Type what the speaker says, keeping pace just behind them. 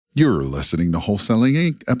You're listening to Wholesaling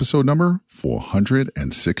Inc., episode number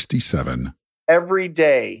 467. Every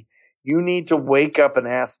day, you need to wake up and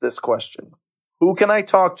ask this question. Who can I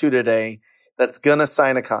talk to today that's going to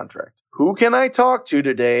sign a contract? Who can I talk to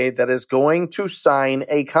today that is going to sign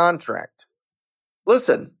a contract?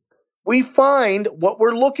 Listen, we find what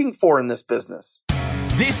we're looking for in this business.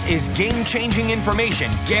 This is game-changing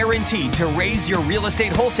information guaranteed to raise your real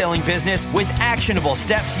estate wholesaling business with actionable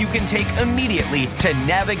steps you can take immediately to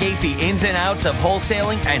navigate the ins and outs of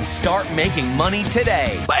wholesaling and start making money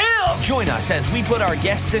today. Bam! Join us as we put our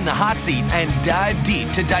guests in the hot seat and dive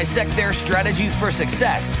deep to dissect their strategies for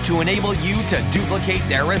success to enable you to duplicate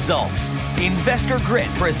their results. Investor Grit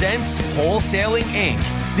presents Wholesaling Inc.,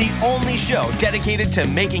 the only show dedicated to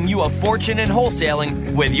making you a fortune in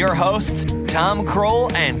wholesaling with your hosts, Tom Kroll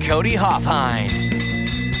and Cody Hoffheim.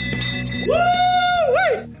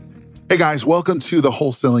 Hey guys, welcome to the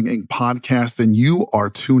Wholesaling Inc. podcast, and you are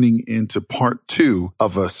tuning into part 2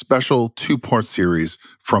 of a special 2-part series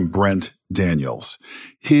from Brent Daniels.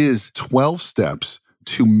 His 12 steps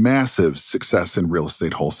to massive success in real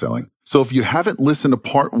estate wholesaling. So if you haven't listened to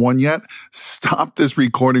part 1 yet, stop this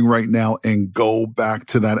recording right now and go back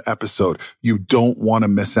to that episode. You don't want to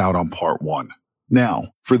miss out on part 1. Now,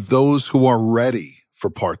 for those who are ready for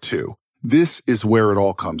part 2, this is where it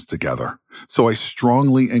all comes together. So I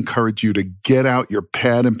strongly encourage you to get out your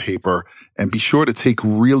pad and paper and be sure to take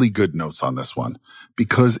really good notes on this one.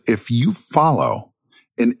 Because if you follow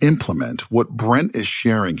and implement what Brent is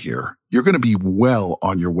sharing here, you're going to be well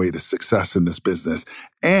on your way to success in this business.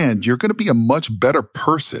 And you're going to be a much better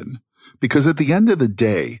person, because at the end of the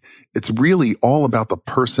day, it's really all about the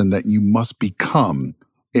person that you must become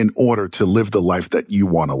in order to live the life that you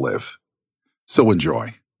want to live. So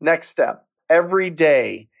enjoy. Next step. Every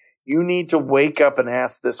day, you need to wake up and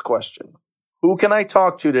ask this question. Who can I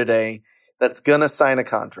talk to today that's going to sign a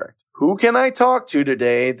contract? Who can I talk to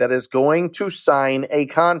today that is going to sign a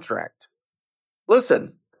contract?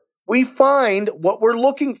 Listen, we find what we're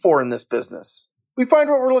looking for in this business. We find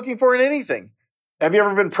what we're looking for in anything. Have you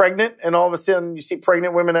ever been pregnant and all of a sudden you see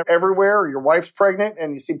pregnant women everywhere, or your wife's pregnant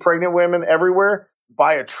and you see pregnant women everywhere?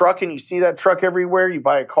 Buy a truck and you see that truck everywhere. You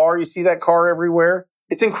buy a car, you see that car everywhere.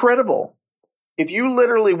 It's incredible. If you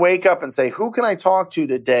literally wake up and say, who can I talk to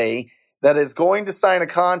today that is going to sign a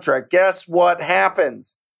contract? Guess what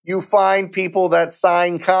happens? You find people that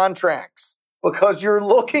sign contracts because you're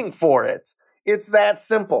looking for it. It's that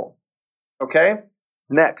simple. Okay?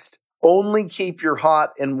 Next, only keep your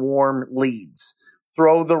hot and warm leads.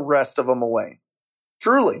 Throw the rest of them away.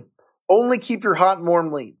 Truly, only keep your hot and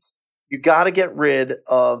warm leads. You got to get rid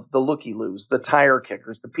of the looky-loos, the tire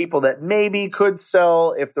kickers, the people that maybe could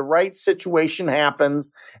sell if the right situation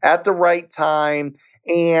happens at the right time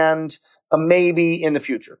and maybe in the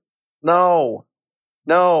future. No,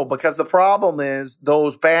 because the problem is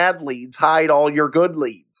those bad leads hide all your good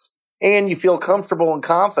leads. And you feel comfortable and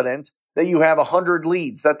confident that you have 100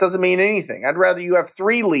 leads. That doesn't mean anything. I'd rather you have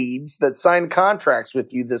 3 leads that sign contracts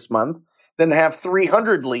with you this month than have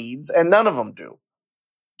 300 leads and none of them do.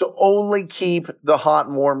 So only keep the hot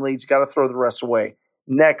and warm leads. You got to throw the rest away.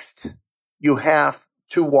 Next, you have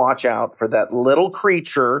to watch out for that little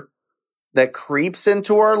creature that creeps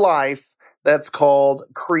into our life that's called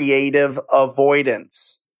creative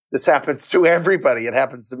avoidance. This happens to everybody. It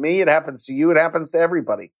happens to me. It happens to you. It happens to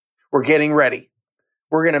everybody. We're getting ready.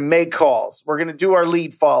 We're going to make calls. We're going to do our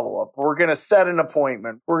lead follow-up. We're going to set an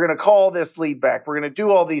appointment. We're going to call this lead back. We're going to do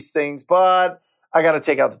all these things, but I got to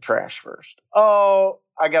take out the trash first. Oh,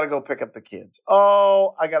 I got to go pick up the kids.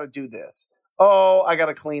 Oh, I got to do this. Oh, I got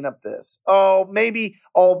to clean up this. Oh, maybe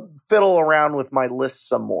I'll fiddle around with my list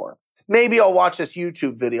some more. Maybe I'll watch this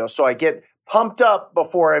YouTube video so I get pumped up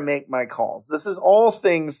before I make my calls. This is all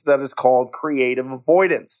things that is called creative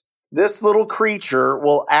avoidance. This little creature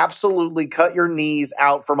will absolutely cut your knees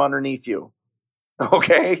out from underneath you.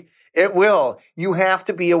 Okay? It will. You have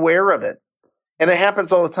to be aware of it. And it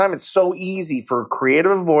happens all the time. It's so easy for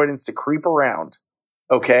creative avoidance to creep around.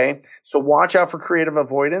 Okay? So watch out for creative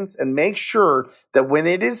avoidance and make sure that when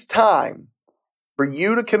it is time for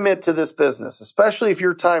you to commit to this business, especially if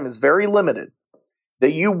your time is very limited,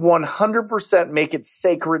 that you 100% make it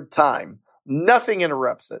sacred time. Nothing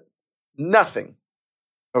interrupts it. Nothing.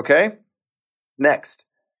 Okay? Next,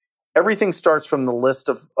 everything starts from the list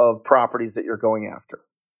of properties that you're going after.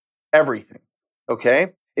 Everything.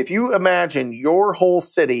 Okay? If you imagine your whole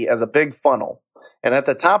city as a big funnel, and at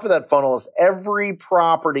the top of that funnel is every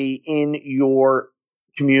property in your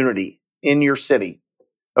community, in your city,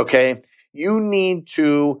 okay? You need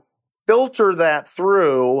to filter that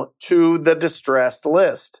through to the distressed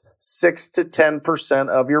list. 6 to 10%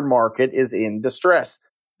 of your market is in distress.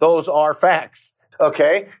 Those are facts.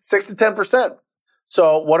 Okay. 6 to 10%.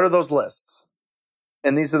 So what are those lists?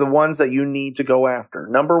 And these are the ones that you need to go after.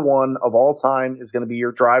 Number one of all time is going to be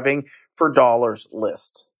your driving for dollars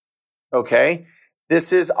list. Okay.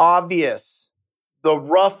 This is obvious. The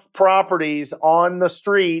rough properties on the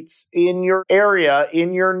streets in your area,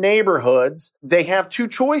 in your neighborhoods, they have two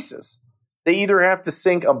choices. They either have to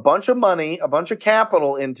sink a bunch of money, a bunch of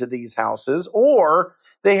capital into these houses, or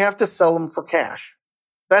they have to sell them for cash.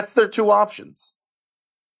 That's their two options.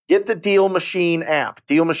 Get the Deal Machine app,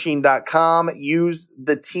 dealmachine.com. Use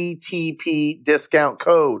the TTP discount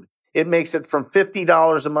code. It makes it from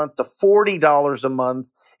 $50 a month to $40 a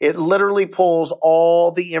month. It literally pulls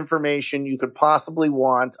all the information you could possibly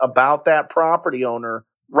want about that property owner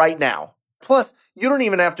right now. Plus, you don't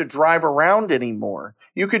even have to drive around anymore.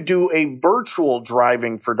 You could do a virtual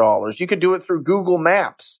driving for dollars. You could do it through Google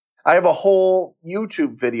Maps. I have a whole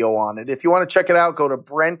YouTube video on it. If you want to check it out, go to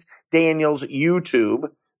Brent Daniels YouTube,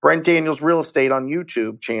 Brent Daniels Real Estate on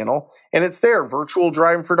YouTube channel, and it's there, virtual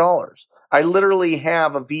driving for dollars. I literally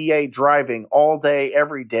have a VA driving all day,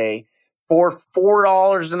 every day for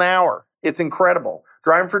 $4 an hour. It's incredible.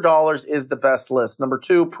 Driving for dollars is the best list. Number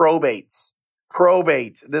two, probates.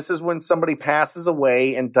 Probate. This is when somebody passes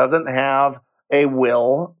away and doesn't have a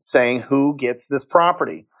will saying who gets this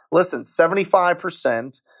property. Listen,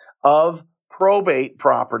 75% of probate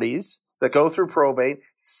properties that go through probate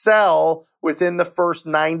sell within the first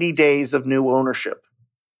 90 days of new ownership.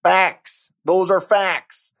 Facts. Those are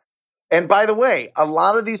facts. And by the way, a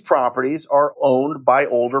lot of these properties are owned by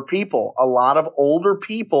older people. A lot of older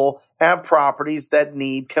people have properties that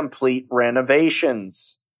need complete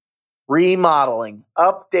renovations, remodeling,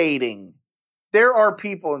 updating. There are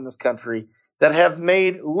people in this country that have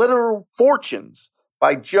made literal fortunes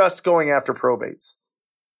by just going after probates.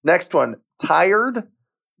 Next one, tired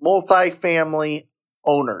multifamily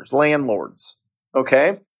owners, landlords.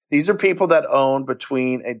 Okay? These are people that own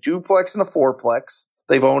between a duplex and a fourplex.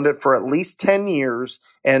 They've owned it for at least 10 years,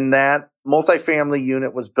 and that multifamily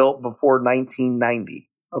unit was built before 1990.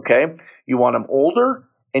 Okay? You want them older,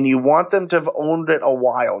 and you want them to have owned it a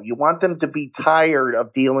while. You want them to be tired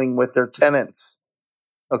of dealing with their tenants.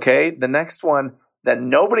 Okay? The next one that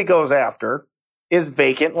nobody goes after is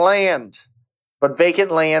vacant land. But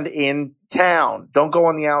vacant land in town. Don't go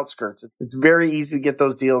on the outskirts. It's very easy to get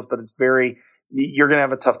those deals, but you're going to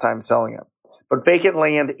have a tough time selling it. But vacant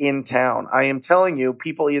land in town. I am telling you,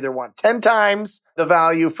 people either want 10 times the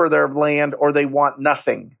value for their land or they want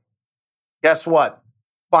nothing. Guess what?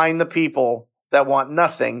 Find the people that want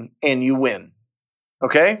nothing and you win.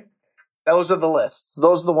 Okay? Those are the lists.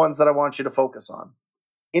 Those are the ones that I want you to focus on.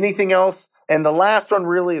 Anything else? And the last one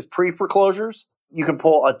really is pre-foreclosures. You can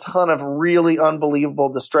pull a ton of really unbelievable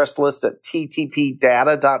distress lists at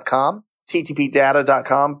ttpdata.com.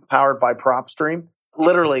 ttpdata.com, powered by PropStream.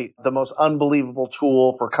 Literally the most unbelievable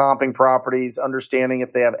tool for comping properties, understanding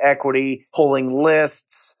if they have equity, pulling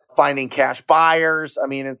lists, finding cash buyers. I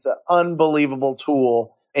mean, it's an unbelievable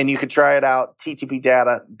tool, and you could try it out,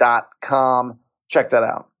 ttpdata.com. Check that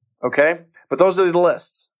out, okay? But those are the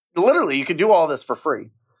lists. Literally, you could do all this for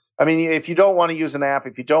free. I mean, if you don't want to use an app,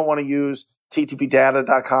 if you don't want to use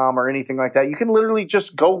ttpdata.com or anything like that, you can literally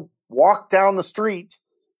just go walk down the street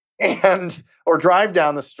or drive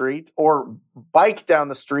down the street or bike down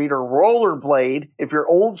the street or rollerblade if you're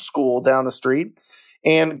old school down the street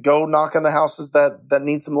and go knock on the houses that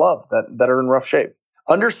need some love, that are in rough shape.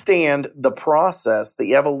 Understand the process,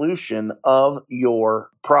 the evolution of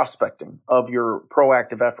your prospecting, of your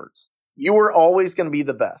proactive efforts. You are always going to be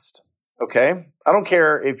the best. Okay? I don't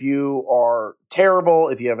care if you are terrible,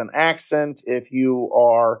 if you have an accent, if you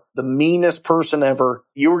are the meanest person ever,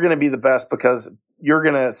 you are going to be the best because you're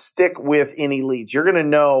going to stick with any leads. You're going to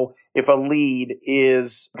know if a lead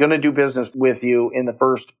is going to do business with you in the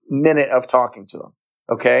first minute of talking to them.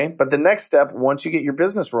 Okay? But the next step, once you get your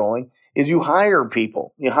business rolling, is you hire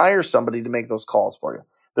people. You hire somebody to make those calls for you.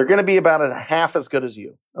 They're going to be about a half as good as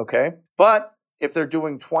you. Okay? But if they're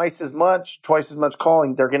doing twice as much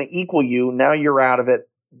calling, they're going to equal you. Now you're out of it.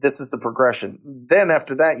 This is the progression. Then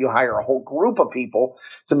after that, you hire a whole group of people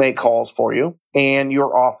to make calls for you and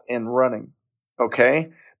you're off and running. Okay.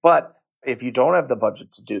 But if you don't have the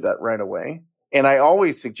budget to do that right away, and I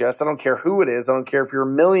always suggest, I don't care who it is. I don't care if you're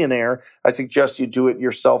a millionaire. I suggest you do it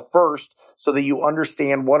yourself first so that you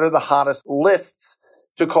understand what are the hottest lists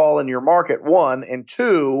to call in your market, one, and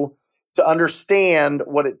two, to understand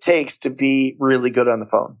what it takes to be really good on the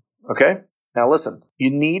phone. Okay? Now listen,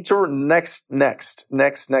 you need to next.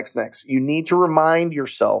 You need to remind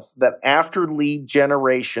yourself that after lead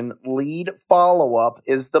generation, lead follow-up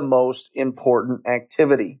is the most important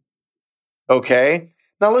activity. Okay?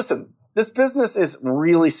 Now listen, this business is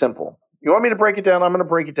really simple. You want me to break it down? I'm going to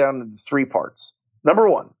break it down into 3 parts. Number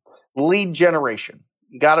 1, lead generation.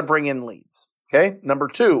 You got to bring in leads. Okay. Number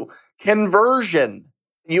 2, conversion.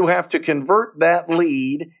 You have to convert that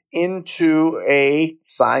lead into a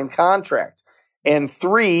signed contract. And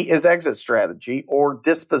 3 is exit strategy or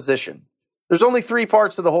disposition. There's only 3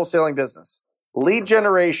 parts of the wholesaling business: lead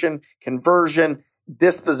generation, conversion,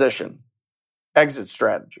 disposition, exit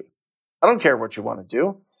strategy. I don't care what you want to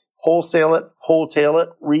do. Wholesale it, wholetail it,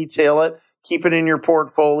 retail it, keep it in your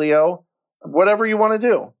portfolio, whatever you want to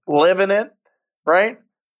do. Live in it, right?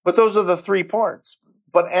 But those are the 3 parts.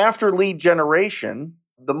 But after lead generation,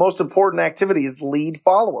 the most important activity is lead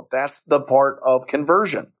follow-up. That's the part of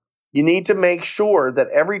conversion. You need to make sure that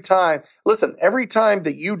every time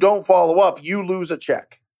that you don't follow up, you lose a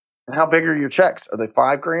check. And how big are your checks? Are they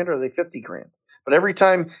 $5,000 or are they $50,000? But every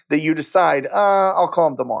time that you decide, I'll call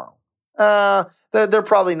them tomorrow. They're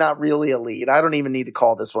probably not really a lead. I don't even need to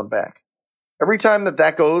call this one back. Every time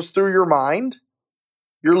that goes through your mind,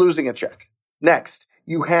 you're losing a check. Next,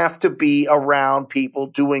 you have to be around people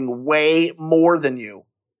doing way more than you.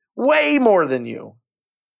 Way more than you.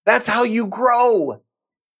 That's how you grow.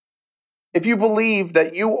 If you believe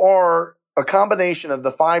that you are a combination of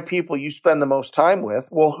the 5 people you spend the most time with,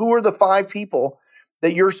 well, who are the 5 people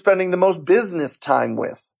that you're spending the most business time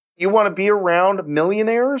with? You want to be around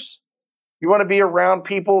millionaires? You want to be around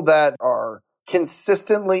people that are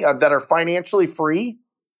consistently, that are financially free?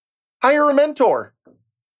 Hire a mentor.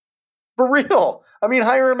 For real. I mean,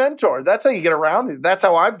 hire a mentor. That's how you get around. That's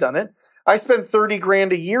how I've done it. I spend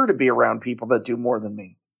 $30,000 a year to be around people that do more than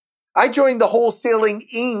me. I joined the Wholesaling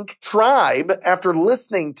Inc. tribe after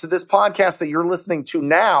listening to this podcast that you're listening to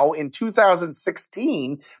now in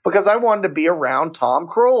 2016 because I wanted to be around Tom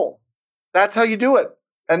Krol. That's how you do it.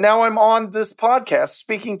 And now I'm on this podcast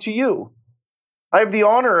speaking to you. I have the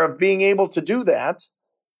honor of being able to do that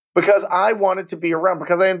because I wanted to be around,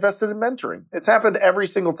 because I invested in mentoring. It's happened every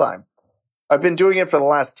single time. I've been doing it for the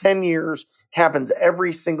last 10 years. Happens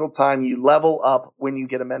every single time you level up when you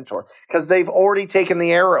get a mentor, because they've already taken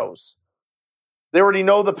the arrows. They already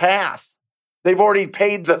know the path. They've already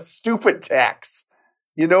paid the stupid tax.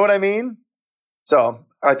 You know what I mean? So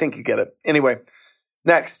I think you get it. Anyway,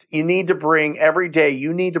 next, every day,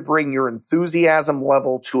 you need to bring your enthusiasm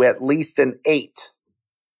level to at least an 8.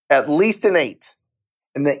 At least an 8.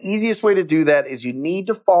 And the easiest way to do that is you need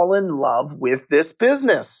to fall in love with this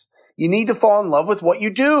business. You need to fall in love with what you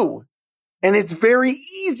do. And it's very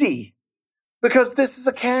easy because this is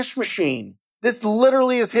a cash machine. This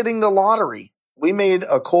literally is hitting the lottery. We made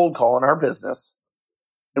a cold call in our business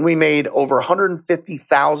and we made over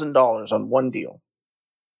 $150,000 on one deal,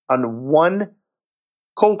 on one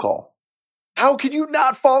cold call. How could you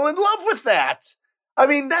not fall in love with that? I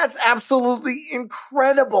mean, that's absolutely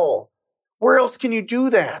incredible. Where else can you do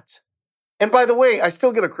that? And by the way, I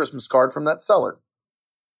still get a Christmas card from that seller.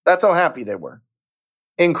 That's how happy they were.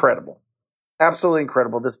 Incredible. Absolutely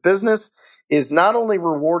incredible. This business is not only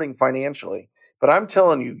rewarding financially, but I'm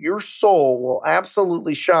telling you, your soul will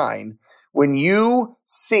absolutely shine when you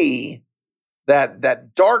see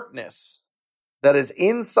that darkness that is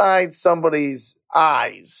inside somebody's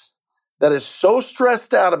eyes that is so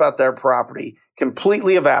stressed out about their property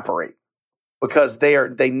completely evaporate because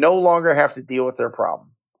they no longer have to deal with their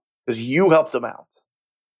problem because you helped them out.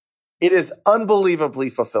 It is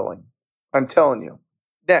unbelievably fulfilling. I'm telling you.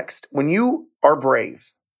 Next, when you are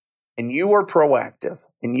brave and you are proactive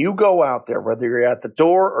and you go out there, whether you're at the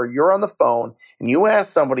door or you're on the phone, and you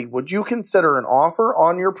ask somebody, would you consider an offer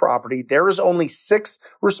on your property? There is only 6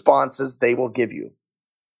 responses they will give you.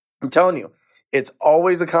 I'm telling you, it's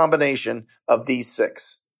always a combination of these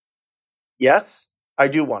 6. Yes, I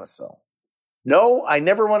do want to sell. No, I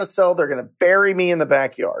never want to sell. They're going to bury me in the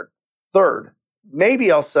backyard. Third,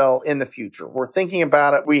 maybe I'll sell in the future. We're thinking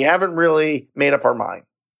about it. We haven't really made up our mind.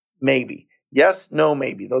 Maybe. Yes, no,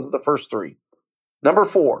 maybe. Those are the first 3. Number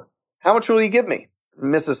 4, how much will you give me?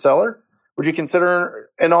 Mrs. Seller, would you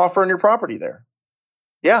consider an offer on your property there?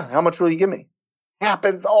 Yeah, how much will you give me?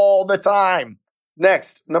 Happens all the time.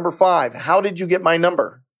 Next, number 5, how did you get my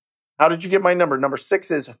number? How did you get my number? Number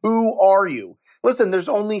 6 is, who are you? Listen, there's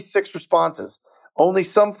only 6 responses. Only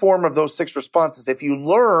some form of those 6 responses. If you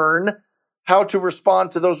learn how to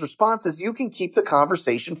respond to those responses, you can keep the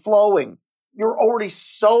conversation flowing. You're already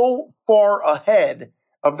so far ahead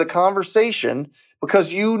of the conversation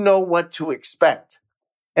because you know what to expect.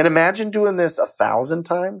 And imagine doing this 1,000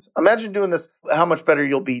 times. Imagine doing this, how much better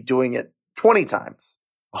you'll be doing it 20 times,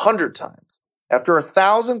 100 times. After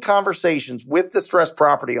 1,000 conversations with distressed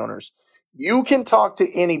property owners, you can talk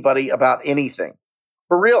to anybody about anything.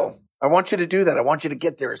 For real. I want you to do that. I want you to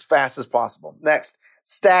get there as fast as possible. Next,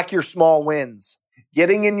 stack your small wins.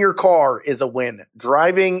 Getting in your car is a win.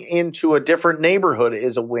 Driving into a different neighborhood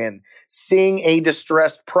is a win. Seeing a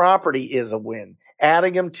distressed property is a win.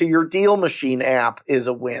 Adding them to your Deal Machine app is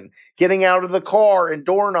a win. Getting out of the car and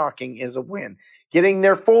door knocking is a win. Getting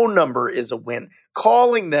their phone number is a win.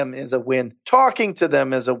 Calling them is a win. Talking to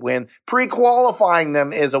them is a win. Pre-qualifying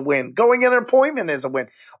them is a win. Going in an appointment is a win.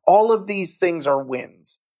 All of these things are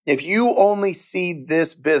wins. If you only see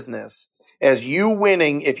this business as you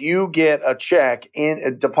winning, if you get a check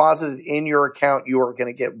deposited in your account, you are going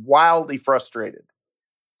to get wildly frustrated.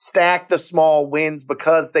 Stack the small wins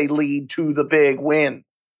because they lead to the big win.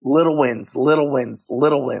 Little wins, little wins,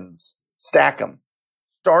 little wins. Stack them.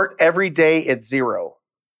 Start every day at zero.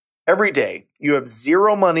 Every day you have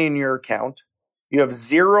zero money in your account. You have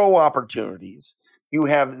zero opportunities. You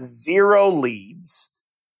have zero leads.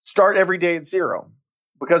 Start every day at zero.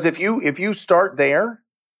 Because if you start there,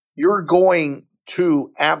 you're going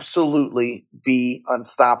to absolutely be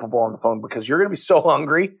unstoppable on the phone because you're going to be so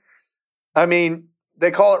hungry. I mean,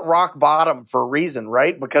 they call it rock bottom for a reason,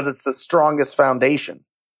 right? Because it's the strongest foundation.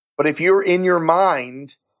 But if you're in your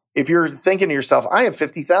mind, if you're thinking to yourself, I have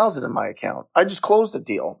 $50,000 in my account. I just closed a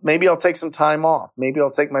deal. Maybe I'll take some time off. Maybe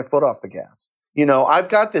I'll take my foot off the gas. I've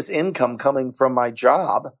got this income coming from my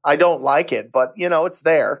job. I don't like it, but it's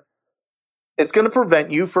there. It's going to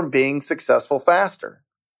prevent you from being successful faster.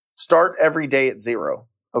 Start every day at zero,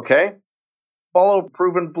 okay? Follow a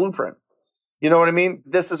proven blueprint. You know what I mean?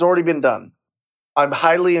 This has already been done. I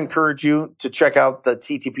highly encourage you to check out the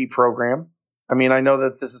TTP program. I mean, I know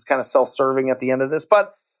that this is kind of self-serving at the end of this,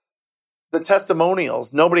 but the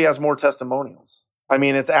testimonials, nobody has more testimonials. I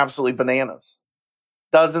mean, it's absolutely bananas.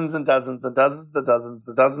 Dozens and dozens and dozens and dozens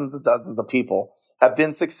and dozens and dozens of people have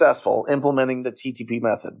been successful implementing the TTP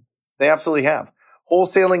method. They absolutely have.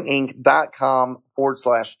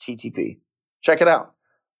 wholesalinginc.com/TTP. Check it out.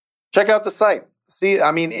 Check out the site.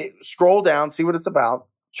 Scroll down, see what it's about.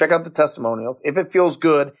 Check out the testimonials. If it feels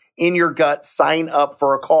good in your gut, sign up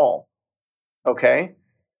for a call. Okay?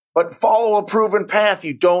 But follow a proven path.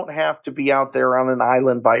 You don't have to be out there on an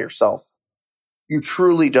island by yourself. You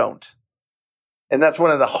truly don't. And that's one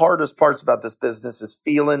of the hardest parts about this business is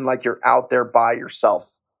feeling like you're out there by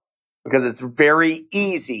yourself because it's very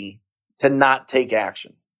easy to not take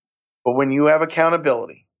action. But when you have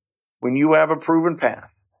accountability, when you have a proven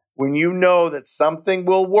path, when you know that something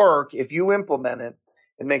will work if you implement it,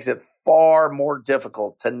 it makes it far more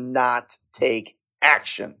difficult to not take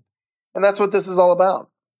action. And that's what this is all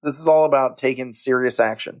about. This is all about taking serious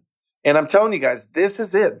action. And I'm telling you guys, this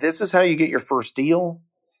is it. This is how you get your first deal.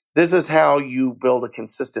 This is how you build a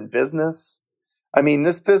consistent business. I mean,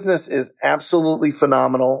 this business is absolutely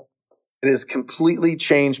phenomenal. It has completely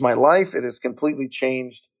changed my life. It has completely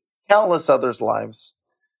changed countless others' lives.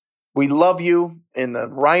 We love you in the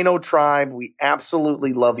Rhino tribe. We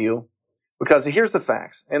absolutely love you because here's the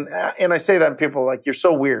facts. And I say that and people are like, you're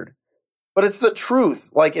so weird. But it's the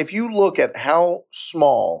truth. Like if you look at how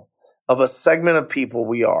small of a segment of people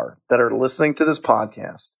we are that are listening to this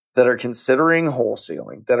podcast, that are considering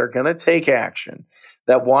wholesaling, that are going to take action,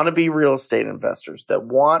 that want to be real estate investors, that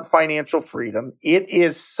want financial freedom. It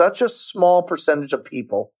is such a small percentage of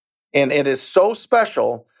people, and it is so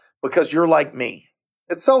special because you're like me.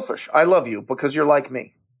 It's selfish. I love you because you're like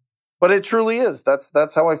me. But it truly is.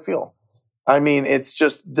 That's how I feel. I mean, it's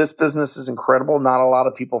just this business is incredible. Not a lot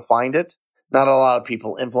of people find it. Not a lot of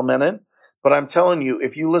people implement it. But I'm telling you,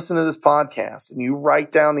 if you listen to this podcast and you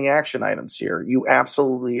write down the action items here, you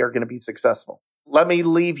absolutely are going to be successful. Let me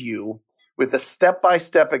leave you with a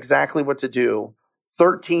step-by-step exactly what to do,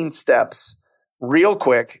 13 steps real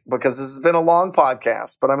quick because this has been a long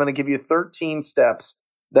podcast, but I'm going to give you 13 steps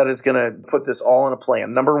that is going to put this all in a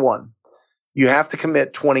plan. Number one, you have to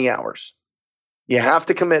commit 20 hours. You have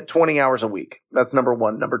to commit 20 hours a week. That's number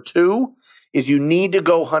one. Number two is you need to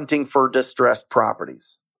go hunting for distressed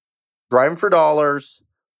properties. Driving for Dollars,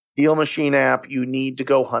 Deal Machine app, you need to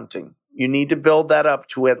go hunting. You need to build that up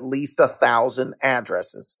to at least 1,000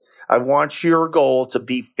 addresses. I want your goal to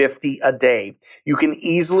be 50 a day. You can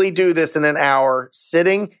easily do this in an hour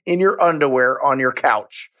sitting in your underwear on your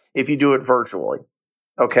couch if you do it virtually.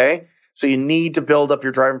 Okay? So you need to build up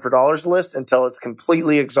your Driving for Dollars list until it's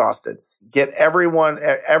completely exhausted. Get every one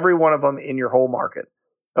of them in your whole market.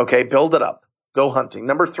 Okay? Build it up. Go hunting.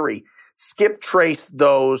 Number three, skip trace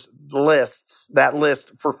that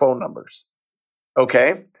list for phone numbers.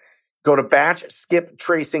 Okay? Go to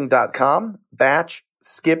batchskiptracing.com,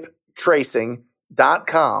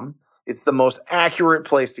 batchskiptracing.com. It's the most accurate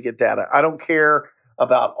place to get data. I don't care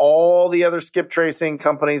about all the other skip tracing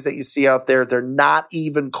companies that you see out there. They're not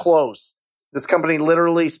even close. This company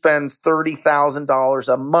literally spends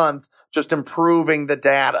 $30,000 a month just improving the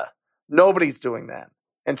data. Nobody's doing that.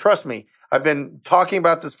 And trust me, I've been talking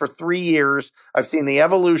about this for 3 years. I've seen the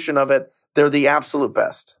evolution of it. They're the absolute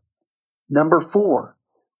best. Number 4,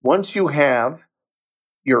 once you have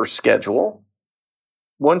your schedule,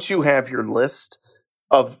 once you have your list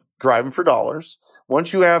of driving for dollars,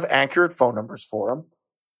 once you have accurate phone numbers for them,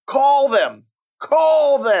 call them.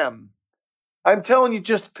 Call them. I'm telling you,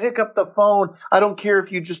 just pick up the phone. I don't care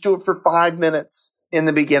if you just do it for 5 minutes in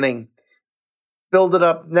the beginning. Build it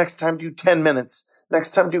up. Next time, do 10 minutes.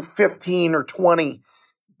 Next time, do 15 or 20.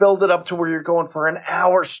 Build it up to where you're going for an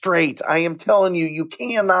hour straight. I am telling you, you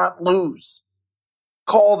cannot lose.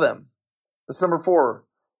 Call them. That's number 4.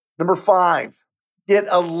 Number 5, get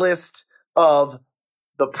a list of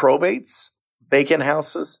the probates, vacant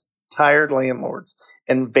houses, tired landlords,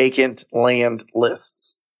 and vacant land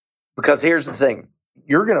lists. Because here's the thing,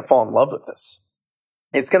 you're going to fall in love with this.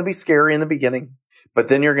 It's going to be scary in the beginning, but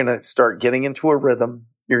then you're going to start getting into a rhythm.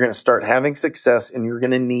 You're going to start having success, and you're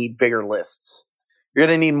going to need bigger lists. You're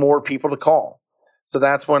going to need more people to call. So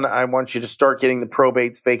that's when I want you to start getting the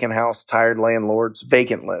probates, vacant house, tired landlords,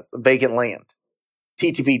 vacant list, vacant land.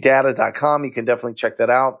 ttpdata.com. You can definitely check that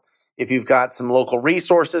out. If you've got some local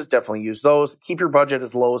resources, definitely use those. Keep your budget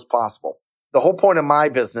as low as possible. The whole point of my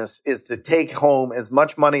business is to take home as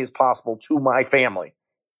much money as possible to my family.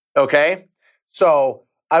 Okay? So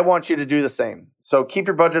I want you to do the same. So keep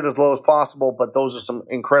your budget as low as possible, but those are some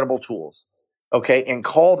incredible tools. Okay? And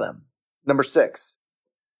call them. Number 6,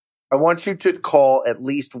 I want you to call at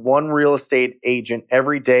least one real estate agent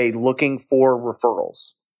every day looking for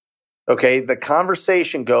referrals. Okay? The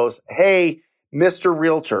conversation goes, hey, Mr.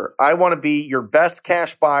 Realtor, I want to be your best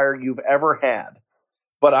cash buyer you've ever had.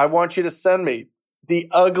 But I want you to send me the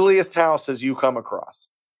ugliest houses you come across.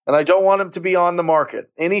 And I don't want them to be on the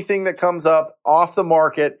market. Anything that comes up off the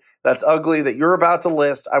market that's ugly that you're about to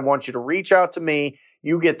list, I want you to reach out to me.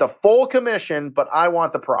 You get the full commission, but I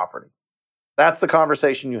want the property. That's the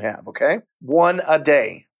conversation you have, okay? One a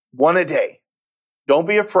day. Don't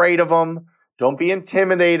be afraid of them. Don't be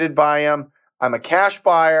intimidated by them. I'm a cash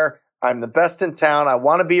buyer. I'm the best in town. I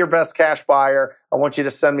want to be your best cash buyer. I want you to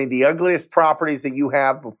send me the ugliest properties that you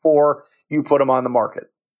have before you put them on the market.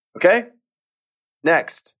 Okay?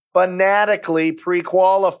 Next, fanatically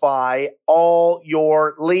pre-qualify all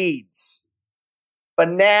your leads.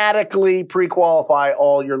 Fanatically pre-qualify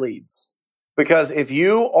all your leads. Because if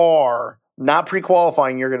you are not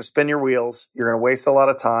pre-qualifying, you're going to spin your wheels. You're going to waste a lot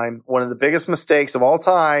of time. One of the biggest mistakes of all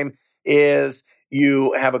time is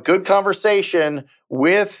you have a good conversation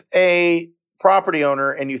with a property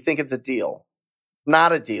owner and you think it's a deal.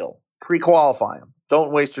 Not a deal. Pre-qualify them.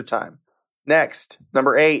 Don't waste your time. Next,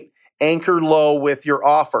 number 8, anchor low with your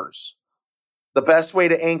offers. The best way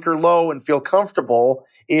to anchor low and feel comfortable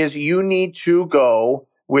is you need to go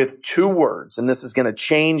with 2 words, and this is going to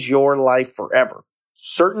change your life forever.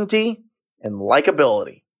 Certainty and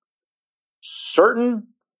likability.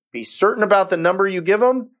 Be certain about the number you give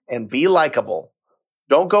them and be likable.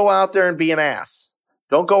 Don't go out there and be an ass.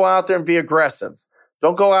 Don't go out there and be aggressive.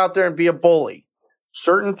 Don't go out there and be a bully.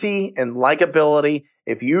 Certainty and likability.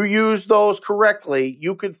 If you use those correctly,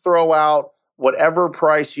 you could throw out whatever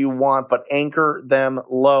price you want, but anchor them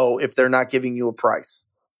low if they're not giving you a price.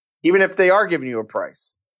 Even if they are giving you a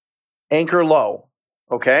price, anchor low,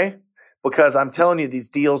 okay? Because I'm telling you, these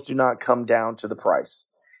deals do not come down to the price.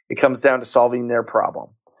 It comes down to solving their problem.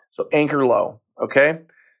 So anchor low, okay?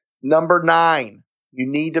 Number 9. You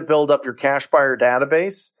need to build up your cash buyer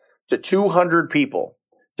database to 200 people,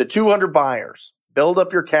 to 200 buyers. Build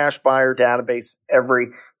up your cash buyer database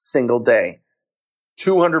every single day.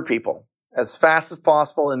 200 people as fast as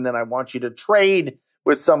possible. And then I want you to trade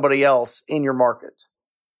with somebody else in your market.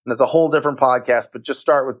 And that's a whole different podcast, but just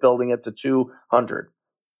start with building it to 200.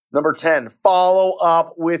 Number 10, follow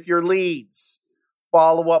up with your leads.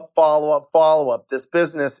 Follow up. This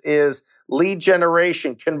business is lead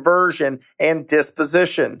generation, conversion, and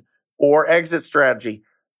disposition or exit strategy.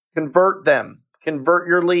 Convert them. Convert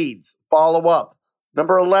your leads. Follow up.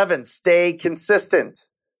 Number 11, stay consistent.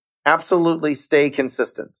 Absolutely stay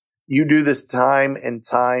consistent. You do this time and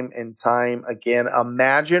time again.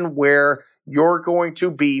 Imagine where you're going to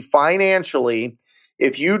be financially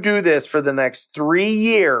if you do this for the next 3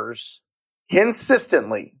 years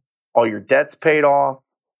consistently. All your debt's paid off,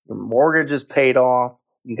 your mortgage is paid off,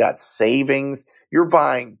 you got savings, you're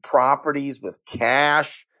buying properties with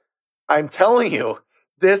cash. I'm telling you,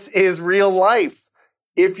 this is real life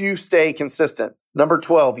if you stay consistent. Number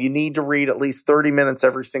 12, you need to read at least 30 minutes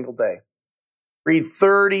every single day. Read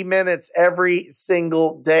 30 minutes every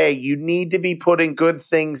single day. You need to be putting good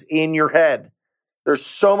things in your head. There's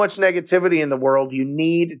so much negativity in the world. You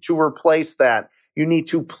need to replace that. You need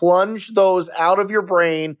to plunge those out of your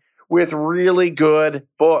brain with really good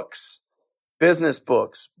books, business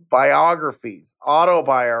books, biographies,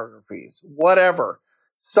 autobiographies, whatever.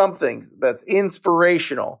 Something that's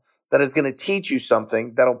inspirational, that is going to teach you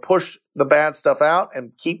something that'll push the bad stuff out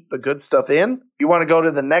and keep the good stuff in. You want to go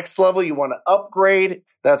to the next level. You want to upgrade.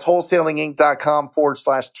 That's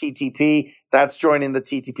wholesalinginc.com/TTP. That's joining the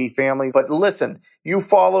TTP family. But listen, you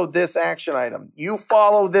follow this action item. You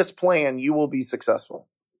follow this plan. You will be successful.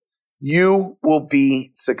 You will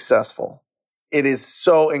be successful. It is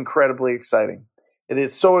so incredibly exciting. It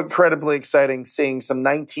is so incredibly exciting seeing some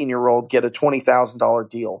 19-year-old get a $20,000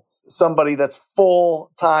 deal. Somebody that's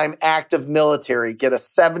full-time active military get a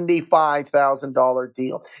 $75,000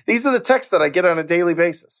 deal. These are the texts that I get on a daily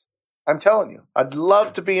basis. I'm telling you, I'd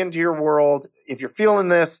love to be into your world. If you're feeling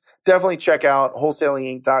this, definitely check out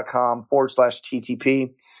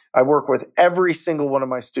wholesalinginc.com/TTP. I work with every single one of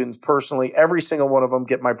my students personally. Every single one of them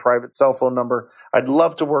get my private cell phone number. I'd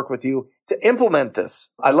love to work with you to implement this.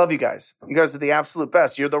 I love you guys. You guys are the absolute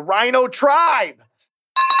best. You're the Rhino Tribe.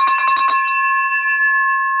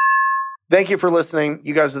 Thank you for listening.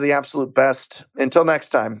 You guys are the absolute best. Until next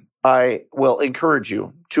time, I will encourage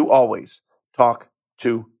you to always talk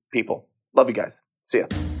to people. Love you guys. See ya.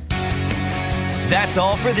 That's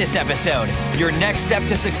all for this episode. Your next step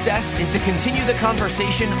to success is to continue the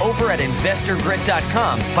conversation over at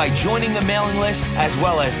InvestorGrit.com by joining the mailing list, as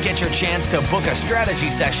well as get your chance to book a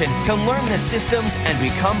strategy session to learn the systems and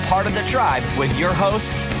become part of the tribe with your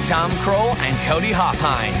hosts, Tom Kroll and Cody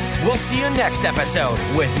Hofhine. We'll see you next episode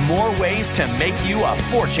with more ways to make you a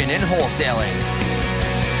fortune in wholesaling.